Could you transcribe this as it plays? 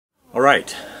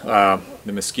Alright,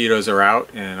 the mosquitoes are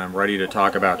out and I'm ready to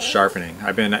talk about sharpening.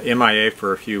 I've been MIA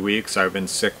for a few weeks. I've been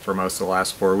sick for most of the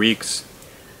last 4 weeks.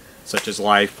 Such is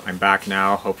life. I'm back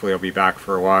now. Hopefully I'll be back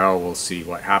for a while. We'll see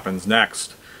what happens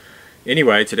next.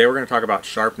 Anyway, today we're going to talk about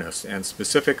sharpness and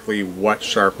specifically what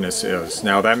sharpness is.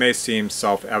 Now that may seem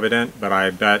self-evident, but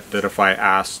I bet that if I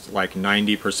asked like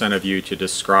 90% of you to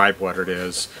describe what it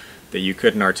is, that you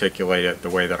couldn't articulate it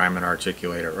the way that I'm going to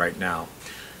articulate it right now.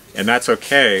 And that's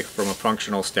okay from a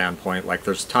functional standpoint. Like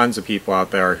there's tons of people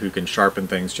out there who can sharpen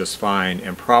things just fine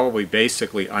and probably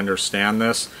basically understand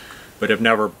this, but have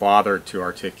never bothered to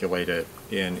articulate it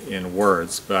in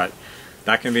words. But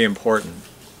that can be important.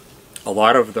 A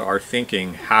lot of our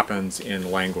thinking happens in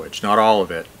language. Not all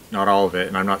of it. Not all of it.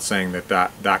 And I'm not saying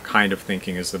that kind of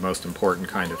thinking is the most important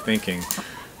kind of thinking,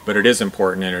 but it is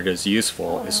important and it is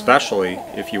useful, especially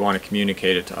if you want to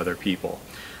communicate it to other people.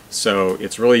 So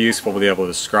it's really useful to be able to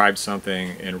describe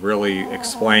something and really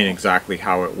explain exactly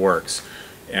how it works.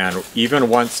 And even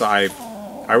once I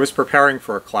was preparing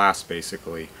for a class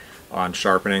basically on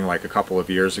sharpening like a couple of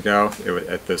years ago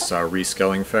at this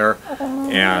reskilling fair,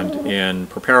 and in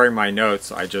preparing my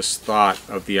notes I just thought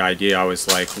of the idea. I was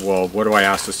like, well, what do I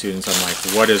ask the students? I'm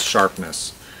like, what is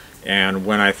sharpness? And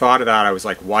when I thought of that, I was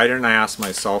like, why didn't I ask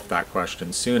myself that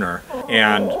question sooner?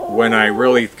 And when I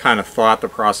really kind of thought the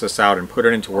process out and put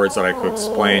it into words that I could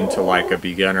explain to like a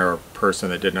beginner person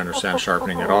that didn't understand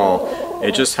sharpening at all,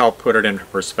 it just helped put it into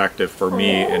perspective for me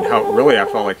and really I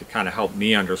felt like it kind of helped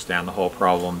me understand the whole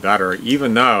problem better,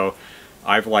 even though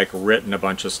I've like written a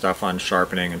bunch of stuff on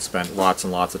sharpening and spent lots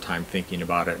and lots of time thinking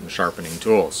about it and sharpening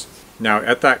tools. Now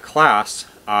at that class,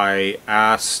 I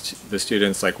asked the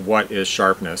students like, what is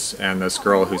sharpness? And this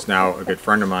girl who's now a good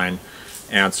friend of mine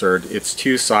answered, it's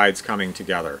two sides coming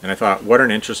together. And I thought, what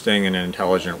an interesting and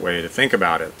intelligent way to think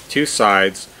about it. Two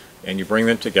sides, and you bring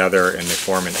them together and they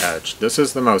form an edge. This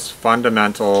is the most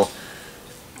fundamental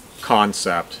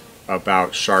concept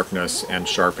about sharpness and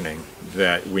sharpening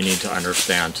that we need to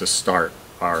understand to start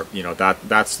our,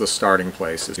 that's the starting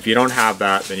place. If you don't have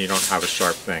that, then you don't have a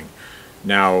sharp thing.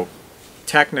 Now,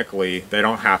 technically, they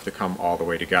don't have to come all the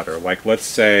way together. Like, let's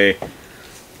say,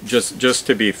 just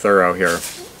to be thorough here,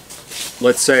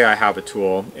 let's say I have a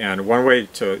tool, and one way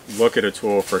to look at a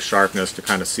tool for sharpness to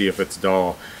kind of see if it's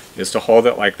dull is to hold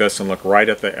it like this and look right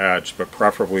at the edge, but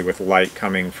preferably with light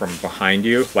coming from behind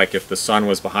you. Like if the sun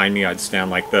was behind me, I'd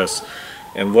stand like this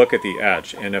and look at the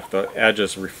edge, and if the edge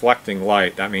is reflecting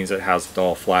light, that means it has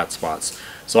dull flat spots.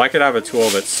 So I could have a tool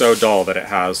that's so dull that it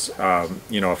has a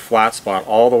flat spot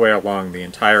all the way along the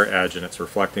entire edge and it's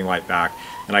reflecting light back,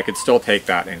 and I could still take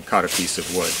that and cut a piece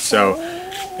of wood. So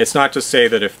it's not to say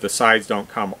that if the sides don't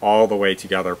come all the way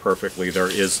together perfectly there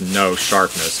is no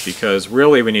sharpness, because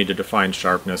really we need to define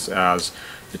sharpness as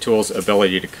the tool's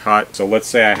ability to cut. So let's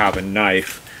say I have a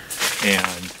knife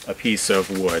and a piece of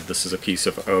wood. This is a piece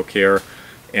of oak here.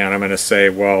 And I'm going to say,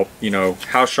 well,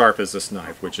 how sharp is this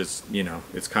knife? Which is,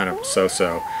 it's kind of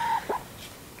so-so.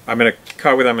 I'm going to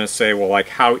cut with them and say, well, like,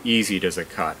 how easy does it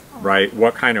cut, right?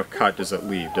 What kind of cut does it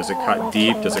leave? Does it cut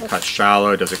deep? Does it cut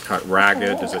shallow? Does it cut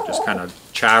ragged? Does it just kind of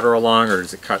chatter along, or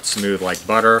does it cut smooth like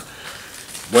butter?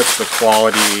 What's the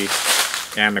quality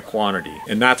and the quantity?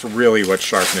 And that's really what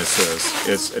sharpness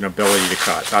is an ability to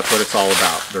cut. That's what it's all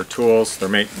about. They're tools. They're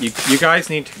made. You guys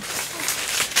need to...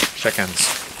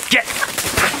 Chickens. Get!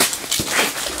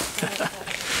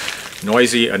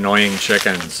 Noisy, annoying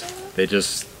chickens. They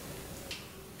just...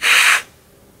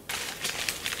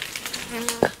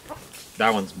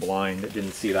 That one's blind. It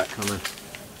didn't see that coming.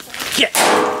 Get!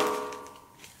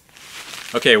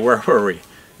 Okay, where were we?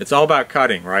 It's all about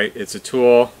cutting, right? It's a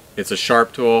tool. It's a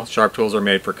sharp tool. Sharp tools are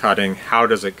made for cutting. How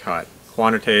does it cut?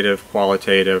 Quantitative,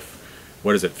 qualitative.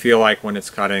 What does it feel like when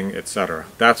it's cutting, etc.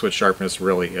 That's what sharpness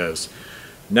really is.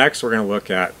 Next, we're going to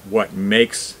look at what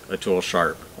makes a tool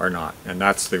sharp or not, and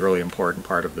that's the really important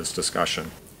part of this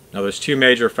discussion. Now, there's two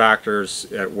major factors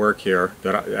at work here,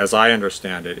 that, as I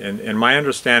understand it, and my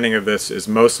understanding of this is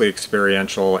mostly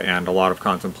experiential and a lot of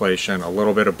contemplation, a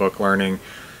little bit of book learning.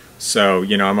 So,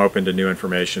 I'm open to new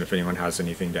information if anyone has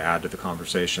anything to add to the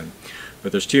conversation.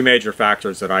 But there's two major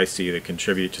factors that I see that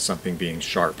contribute to something being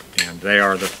sharp, and they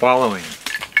are the following.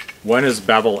 One is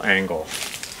bevel angle.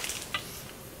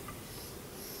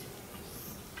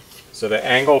 So the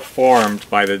angle formed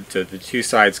by the two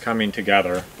sides coming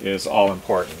together is all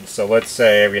important. So let's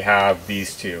say we have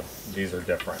these two. These are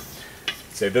different.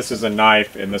 Say this is a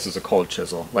knife and this is a cold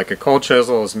chisel. Like a cold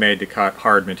chisel is made to cut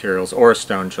hard materials, or a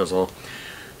stone chisel.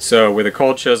 So with a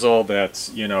cold chisel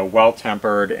that's, well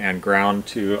tempered and ground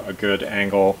to a good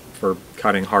angle for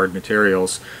cutting hard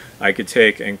materials, I could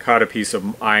take and cut a piece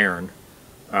of iron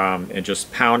and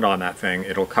just pound on that thing,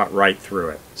 it'll cut right through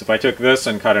it. So if I took this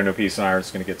and cut into a piece of iron,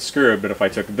 it's going to get screwed, but if I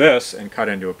took this and cut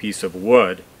into a piece of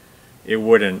wood, it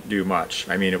wouldn't do much.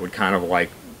 I mean, it would kind of like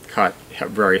cut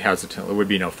very hesitantly. It would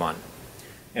be no fun.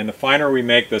 And the finer we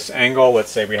make this angle, let's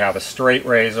say we have a straight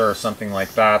razor or something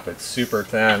like that that's super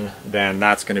thin, then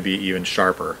that's going to be even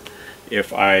sharper.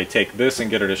 If I take this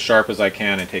and get it as sharp as I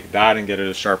can and take that and get it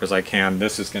as sharp as I can,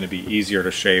 this is going to be easier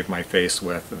to shave my face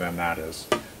with than that is.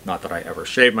 Not that I ever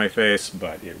shave my face,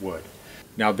 but it would.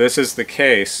 Now this is the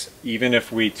case even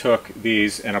if we took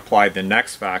these and applied the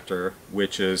next factor,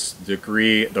 which is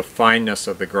the fineness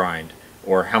of the grind,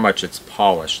 or how much it's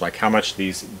polished, like how much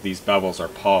these bevels are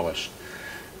polished.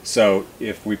 So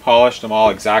if we polished them all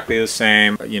exactly the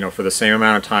same, for the same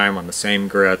amount of time on the same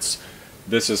grits,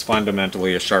 this is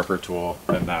fundamentally a sharper tool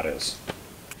than that is.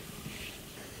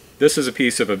 This is a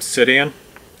piece of obsidian,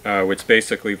 which is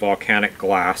basically volcanic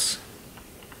glass.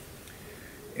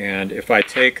 And if I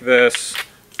take this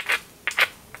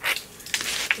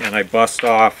and I bust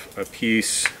off a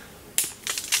piece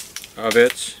of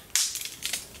it,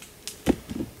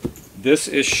 this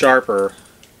is sharper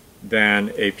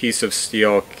than a piece of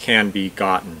steel can be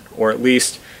gotten, or at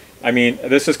least, I mean,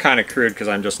 this is kind of crude because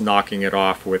I'm just knocking it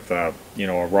off with a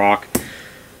rock,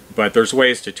 but there's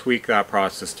ways to tweak that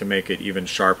process to make it even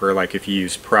sharper, like if you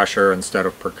use pressure instead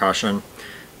of percussion.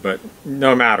 But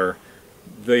no matter,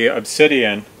 the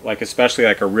obsidian, like especially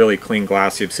like a really clean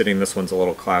glassy obsidian, this one's a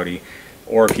little cloudy,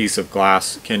 or a piece of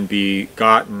glass, can be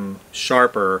gotten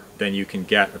sharper than you can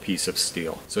get a piece of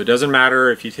steel. So it doesn't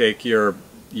matter if you take your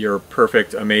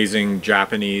perfect, amazing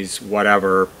Japanese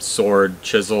whatever sword,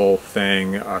 chisel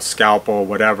thing, scalpel,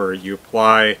 whatever, you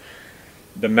apply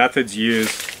the methods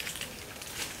used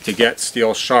to get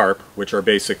steel sharp, which are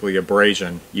basically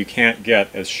abrasion. You can't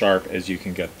get as sharp as you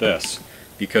can get this,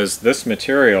 because this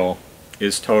material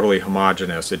is totally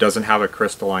homogeneous. It doesn't have a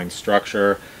crystalline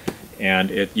structure, and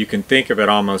you can think of it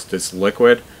almost as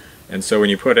liquid. And so when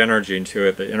you put energy into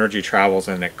it, the energy travels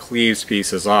and it cleaves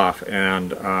pieces off.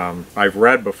 And I've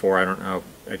read before, I don't know,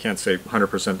 I can't say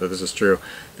 100% that this is true,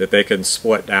 that they can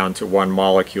split down to one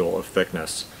molecule of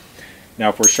thickness. Now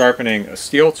if we're sharpening a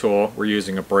steel tool, we're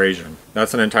using abrasion.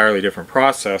 That's an entirely different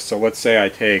process. So let's say I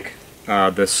take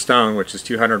this stone, which is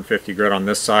 250 grit on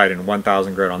this side and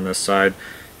 1000 grit on this side,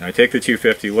 and I take the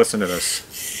 250, listen to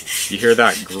this. You hear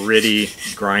that gritty,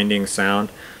 grinding sound?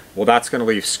 Well, that's going to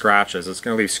leave scratches. It's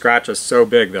going to leave scratches so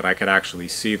big that I could actually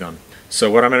see them. So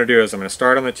what I'm going to do is I'm going to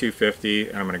start on the 250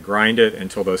 and I'm going to grind it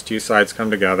until those two sides come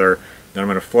together. Then I'm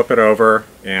going to flip it over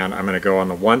and I'm going to go on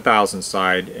the 1000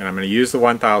 side, and I'm going to use the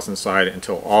 1000 side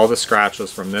until all the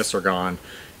scratches from this are gone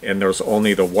and there's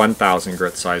only the 1000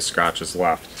 grit size scratches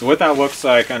left. So what that looks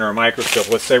like under a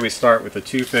microscope, let's say we start with the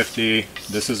 250.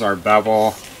 This is our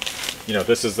bevel.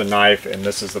 This is the knife and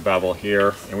this is the bevel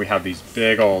here, and we have these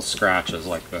big old scratches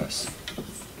like this.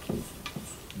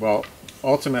 Well,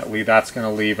 ultimately that's going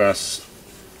to leave us,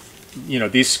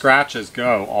 these scratches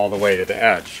go all the way to the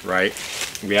edge, right?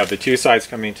 We have the two sides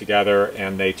coming together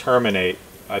and they terminate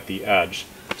at the edge.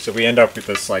 So we end up with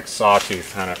this like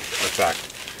sawtooth kind of effect.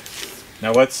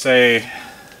 Now let's say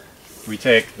we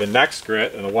take the next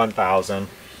grit and the 1000,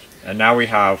 and now we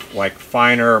have like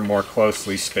finer, more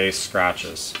closely spaced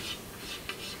scratches.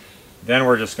 Then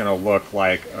we're just going to look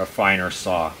like a finer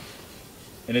saw.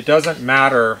 And it doesn't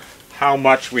matter how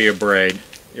much we abrade.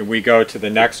 If we go to the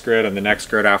next grit and the next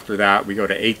grit after that, we go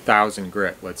to 8000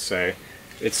 grit, let's say.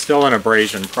 It's still an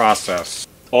abrasion process.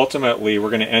 Ultimately,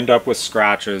 we're going to end up with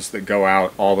scratches that go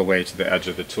out all the way to the edge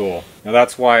of the tool. Now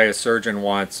that's why a surgeon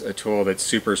wants a tool that's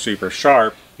super, super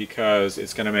sharp, because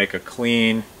it's going to make a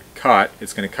clean cut,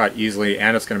 it's going to cut easily,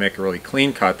 and it's going to make a really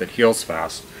clean cut that heals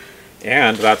fast.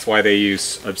 And that's why they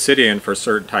use obsidian for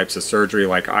certain types of surgery,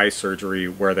 like eye surgery,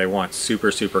 where they want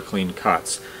super, super clean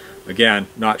cuts. Again,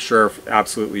 not sure,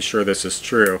 absolutely sure this is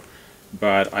true,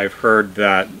 but I've heard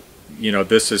that,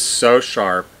 this is so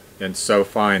sharp and so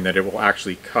fine that it will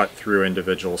actually cut through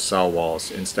individual cell walls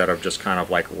instead of just kind of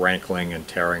like rankling and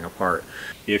tearing apart.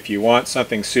 If you want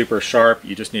something super sharp,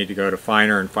 you just need to go to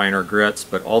finer and finer grits,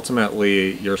 but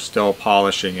ultimately you're still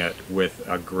polishing it with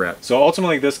a grit. So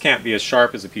ultimately this can't be as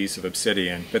sharp as a piece of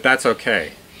obsidian, but that's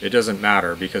okay. It doesn't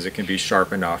matter because it can be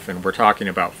sharp enough, and we're talking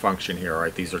about function here,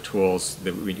 right? These are tools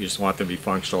that we just want them to be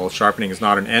functional. Sharpening is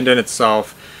not an end in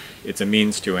itself, it's a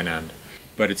means to an end.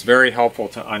 But it's very helpful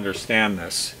to understand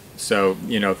this. So,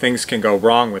 things can go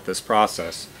wrong with this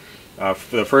process.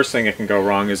 The first thing that can go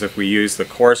wrong is if we use the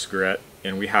coarse grit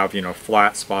and we have,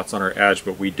 flat spots on our edge,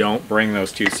 but we don't bring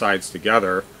those two sides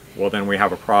together, well then we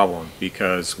have a problem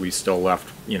because we still left,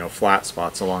 flat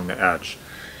spots along the edge.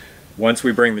 Once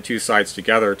we bring the two sides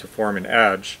together to form an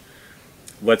edge,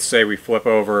 let's say we flip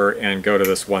over and go to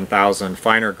this 1000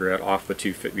 finer grit off the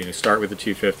 250. You start with the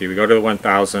 250, we go to the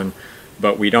 1000,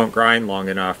 but we don't grind long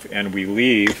enough and we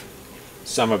leave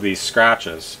some of these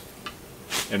scratches.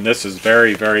 And this is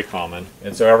very, very common.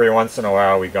 And so every once in a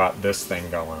while we got this thing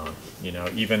going on, you know,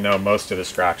 even though most of the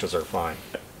scratches are fine.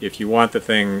 If you want the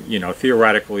thing, you know,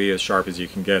 theoretically as sharp as you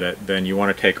can get it, then you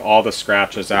want to take all the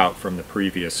scratches out from the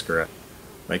previous grit.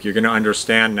 Like, you're going to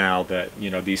understand now that, you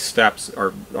know, these steps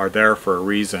are there for a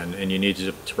reason and you need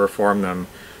to perform them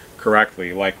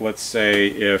correctly. Like, let's say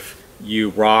if you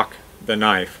rock the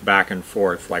knife back and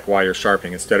forth, like while you're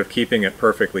sharpening, instead of keeping it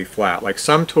perfectly flat. Like,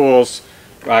 some tools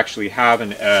actually have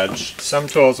an edge. Some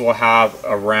tools will have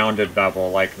a rounded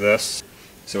bevel like this.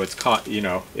 So it's, you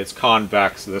know, it's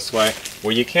convex this way.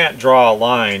 Well, you can't draw a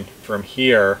line from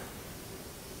here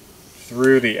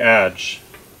through the edge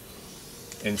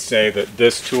and say that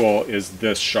this tool is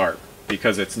this sharp,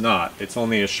 because it's not. It's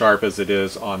only as sharp as it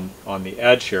is on the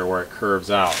edge here where it curves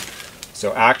out.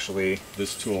 So actually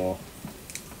this tool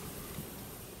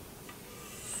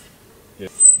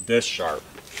is this sharp.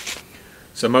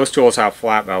 So most tools have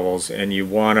flat bevels and you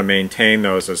want to maintain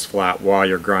those as flat while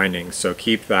you're grinding. So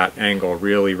keep that angle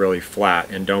really, really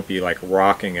flat and don't be like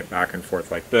rocking it back and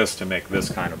forth like this to make this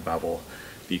kind of bevel,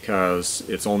 because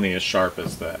it's only as sharp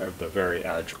as the very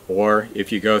edge. Or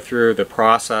if you go through the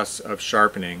process of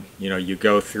sharpening, you know, you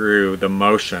go through the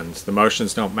motions. The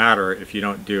motions don't matter if you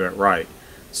don't do it right.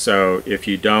 So if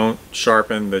you don't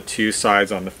sharpen the two sides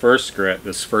on the first grit,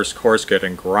 this first coarse grit,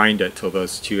 and grind it till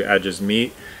those two edges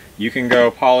meet, you can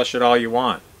go polish it all you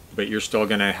want, but you're still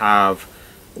going to have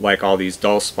like all these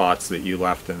dull spots that you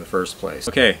left in the first place.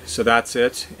 Okay, so that's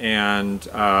it, and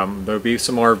there'll be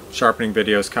some more sharpening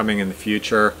videos coming in the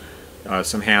future,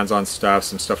 some hands-on stuff,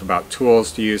 some stuff about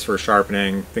tools to use for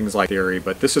sharpening, things like theory,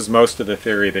 but this is most of the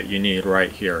theory that you need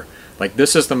right here. Like,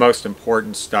 this is the most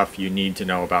important stuff you need to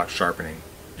know about sharpening.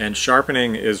 And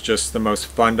sharpening is just the most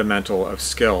fundamental of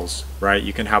skills, right?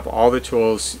 You can have all the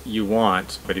tools you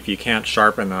want, but if you can't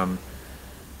sharpen them,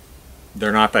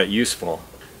 they're not that useful.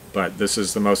 But this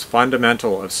is the most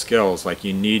fundamental of skills. Like,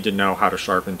 you need to know how to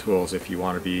sharpen tools if you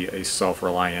want to be a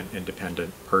self-reliant,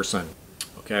 independent person.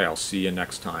 Okay, I'll see you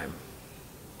next time.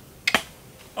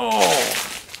 Oh!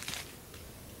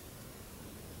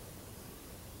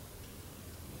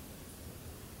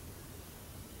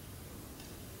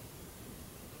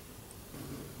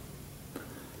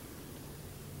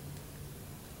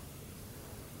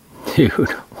 Dude,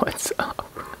 what's